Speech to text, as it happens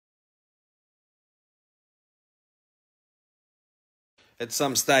at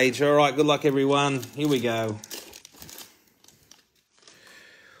some stage. All right, good luck, everyone. Here we go.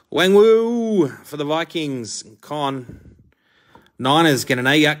 Wang Wu for the Vikings. Con. Niners get an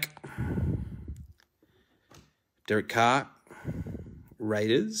Ayak. Derek Carr.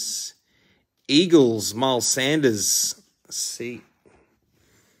 Raiders. Eagles, Miles Sanders. Let's see.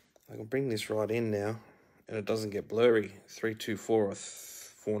 I can bring this right in now and it doesn't get blurry. 324 or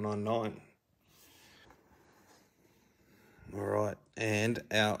 499. All right. And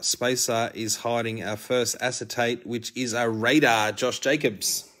our spacer is hiding our first acetate, which is a Radar, Josh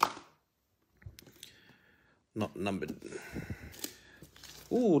Jacobs. Not numbered.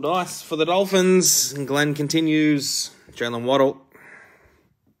 Ooh, nice for the Dolphins. And Glenn continues. Jalen Waddle.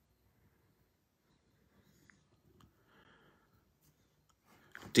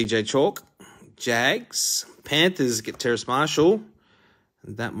 DJ Chalk. Jags. Panthers get Terrace Marshall.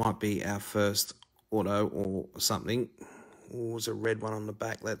 And that might be our first auto or something. Oh, there's a red one on the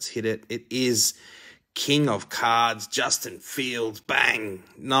back. Let's hit it. It is King of Cards, Justin Fields. Bang.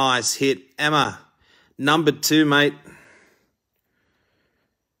 Nice hit. Emma. Number 2, mate.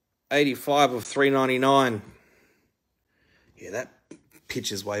 85 of 399. Yeah, that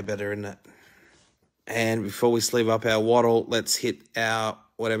pitch is way better, isn't it? And before we sleeve up our Waddle, let's hit our,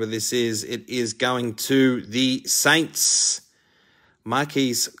 whatever this is. It is going to the Saints.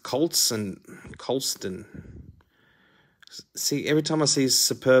 Marquise Colston. See, every time I see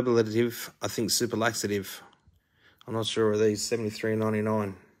superlative, I think superlaxative. I'm not sure of these.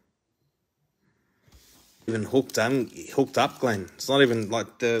 73.99. Even hooked up, Glenn. It's not even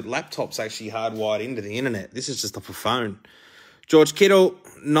like the laptop's actually hardwired into the internet. This is just off a phone. George Kittle,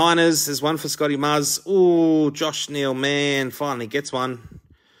 Niners. There's one for Scotty Muzz. Ooh, Josh Neal, man, finally gets one.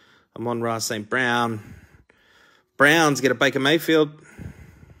 Amon-Ra St. Brown. Browns get a Baker Mayfield.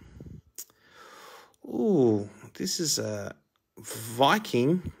 Ooh, this is a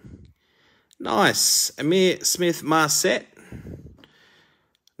Viking. Nice. Amir Smith-Marset.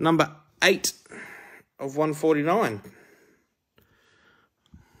 Number 8 of 149.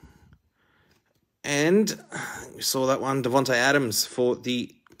 And we saw that one, Devontae Adams for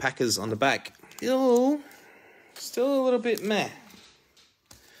the Packers on the back. Still a little bit meh.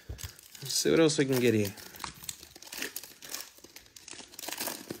 Let's see what else we can get here.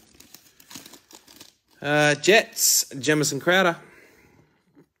 Jets, Jamison Crowder.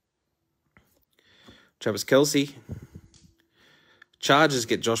 Travis Kelce. Chargers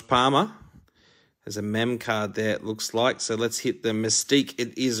get Josh Palmer. There's a mem card there, it looks like. So let's hit the Mystique.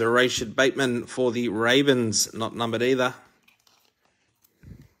 It is a Rashad Bateman for the Ravens. Not numbered either.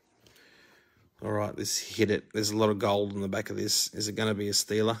 All right, let's hit it. There's a lot of gold on the back of this. Is it going to be a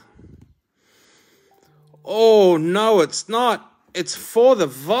stealer? Oh, no, it's not. It's for the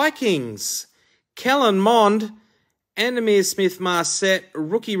Vikings. Kellen Mond and Amir Smith-Marset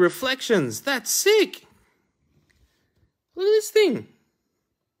rookie reflections. That's sick. Look at this thing.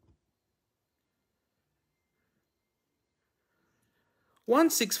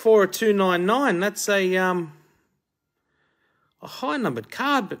 164 or 299. That's a high numbered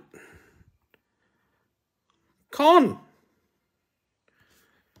card, but Con.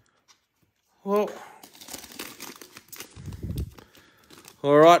 Well,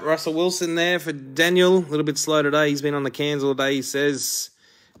 all right, Russell Wilson there for Daniel. A little bit slow today. He's been on the cans all day, he says.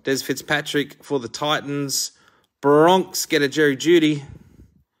 Des Fitzpatrick for the Titans. Bronx get a Jerry Jeudy.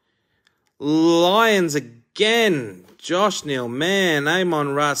 Lions again. Josh Neal, man.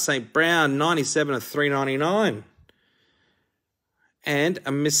 Amon-Ra St. Brown, 97 of 399. And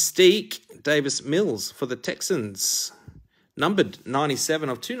a Mystique, Davis Mills for the Texans. Numbered 97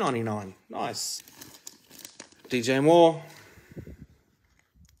 of 299. Nice. DJ Moore.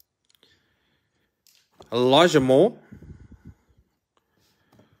 Elijah Moore.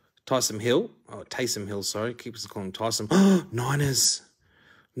 Taysom Hill. Sorry. Keeps calling him Tyson. Niners.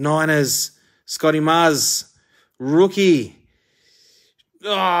 Scotty Muzz. Rookie.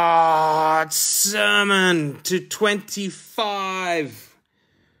 Oh, it's Sermon to 25.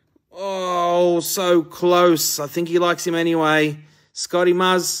 Oh, so close. I think he likes him anyway. Scotty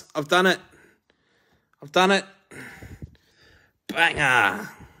Muzz, I've done it. Banger.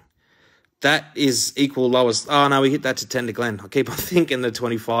 That is equal lowest. Oh, no, we hit that to 10 to Glenn. I keep on thinking the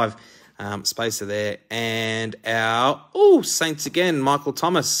 25 spacer there. And our, Saints again, Michael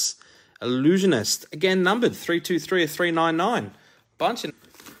Thomas. Illusionist, again numbered 323 or 399. Bunch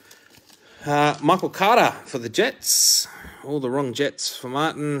of Michael Carter for the Jets. All the wrong Jets for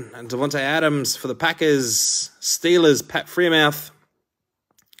Martin. And Devontae Adams for the Packers. Steelers, Pat Freemouth.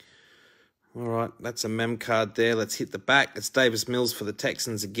 All right, that's a mem card there. Let's hit the back. It's Davis Mills for the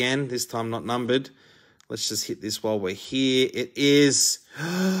Texans again. This time not numbered. Let's just hit this while we're here. It is,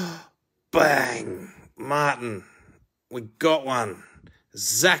 bang, Martin. We got one.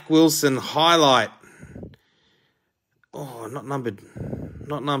 Zach Wilson highlight. Oh, not numbered.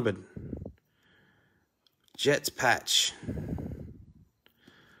 Not numbered. Jets patch.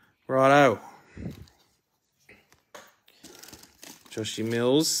 Righto. Joshy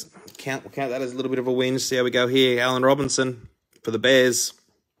Mills. We'll count that as a little bit of a win. See how we go here. Allen Robinson for the Bears.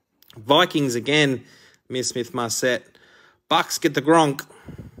 Vikings again. Smith Marset. Bucks get the Gronk.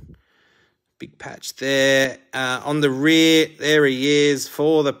 Big patch there. On the rear, there he is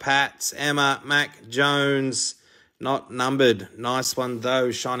for the Pats. Emma Mac Jones. Not numbered. Nice one,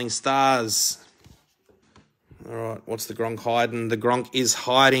 though. Shining Stars. All right, what's the Gronk hiding? The Gronk is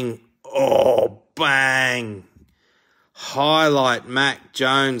hiding. Oh, bang. Highlight Mac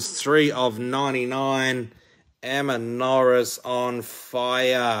Jones, 3 of 99. Emma Norris on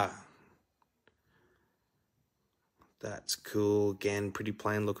fire. That's cool. Again, pretty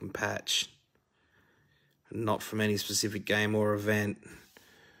plain looking patch. Not from any specific game or event.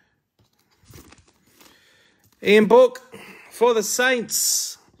 Ian Book for the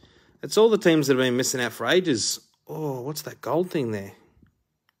Saints. It's all the teams that have been missing out for ages. Oh, what's that gold thing there?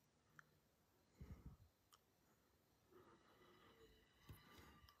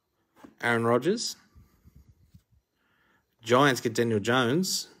 Aaron Rodgers. Giants get Daniel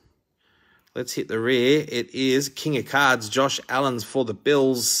Jones. Let's hit the rear. It is King of Cards, Josh Allen's for the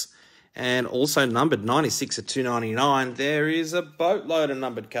Bills. And also numbered 96 of 299. There is a boatload of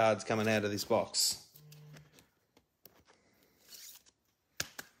numbered cards coming out of this box.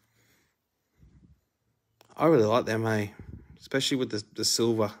 I really like them, eh? Especially with the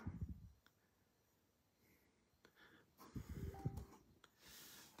silver.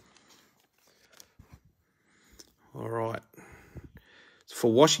 All right.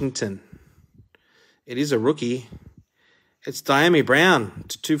 For Washington, it is a rookie. It's Diami Brown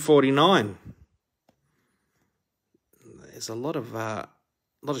to 249. There's a lot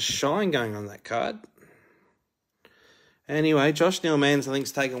of shine going on that card. Anyway, Josh Nealmans, I think,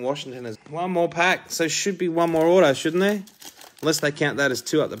 is taking Washington as one more pack. So should be one more auto, shouldn't there? Unless they count that as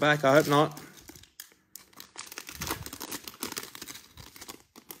 2 at the back. I hope not.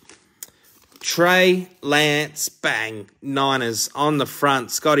 Trey Lance, bang. Niners on the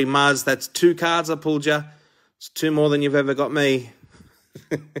front. Scotty Muzz, that's 2 cards I pulled you. It's 2 more than you've ever got me.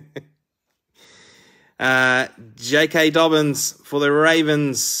 J.K. Dobbins for the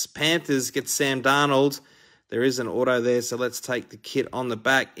Ravens. Panthers get Sam Darnold. There is an auto there, so let's take the kit on the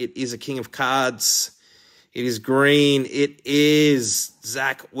back. It is a King of Cards. It is green. It is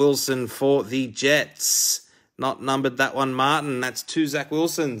Zach Wilson for the Jets. Not numbered, that one, Martin. That's 2 Zach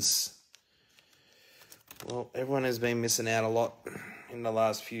Wilsons. Well, everyone has been missing out a lot in the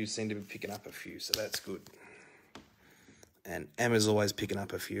last few. Seem to be picking up a few, so that's good. And Emma's always picking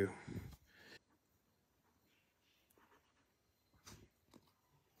up a few.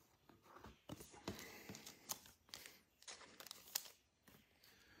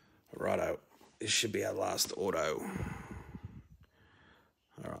 Righto. This should be our last auto.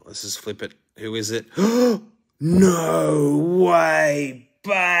 All right, let's just flip it. Who is it? No way.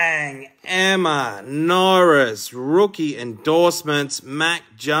 Bang. Emma Norris. Rookie endorsements. Mac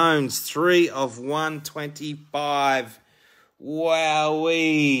Jones. 3 of 125.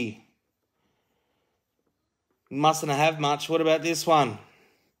 Wowee. Mustn't have much. What about this one?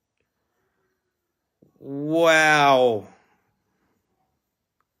 Wow.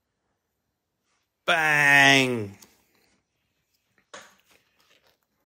 Bang.